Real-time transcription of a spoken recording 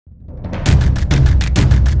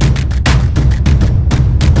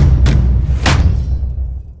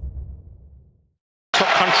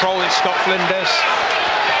Flinders.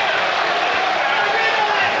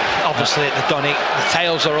 Obviously, they've done it. The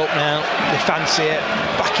tails are up now. They fancy it.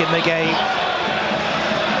 Back in the game.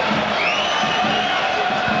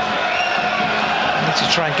 Need to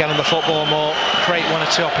try and get on the football more. Create one or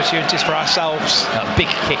two opportunities for ourselves. A big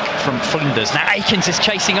kick from Flinders. Now Akins is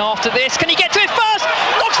chasing after this. Can he get to it first?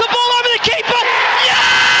 Knocks the ball over the keeper.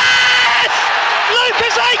 Yes!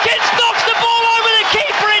 Lucas Akins knocks the ball over the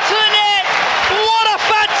keeper into the net. What a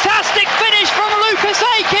fantastic finish from Lucas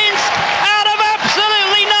Akins out of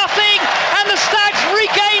absolutely nothing. And the Stags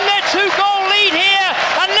regain their 2-goal lead here.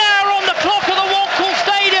 And now on the clock of the Walkall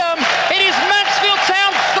Stadium, it is Mansfield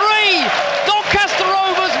Town 3, Doncaster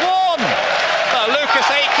Rovers 1. Lucas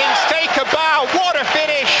Akins, take a bow. What a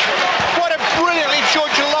finish. What a brilliantly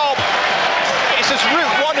judged lob. It's as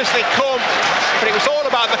route one as they come, but it was all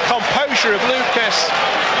about the composure of Lucas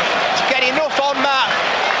to get enough on that.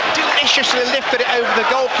 Deliciously lifted it over the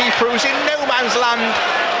goalkeeper, who's in no man's land.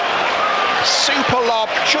 Super lob,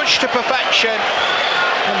 judged to perfection,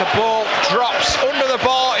 and the ball drops under the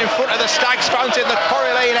bar in front of the Stags fans in the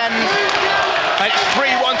Quarry Lane end. It's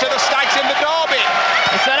 3-1 to the Stags in the derby.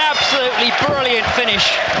 It's an absolutely brilliant finish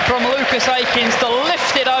from Lucas Akins to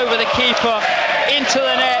lift it over the keeper into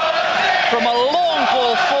the net from a long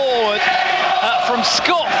ball forward from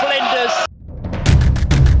Scott.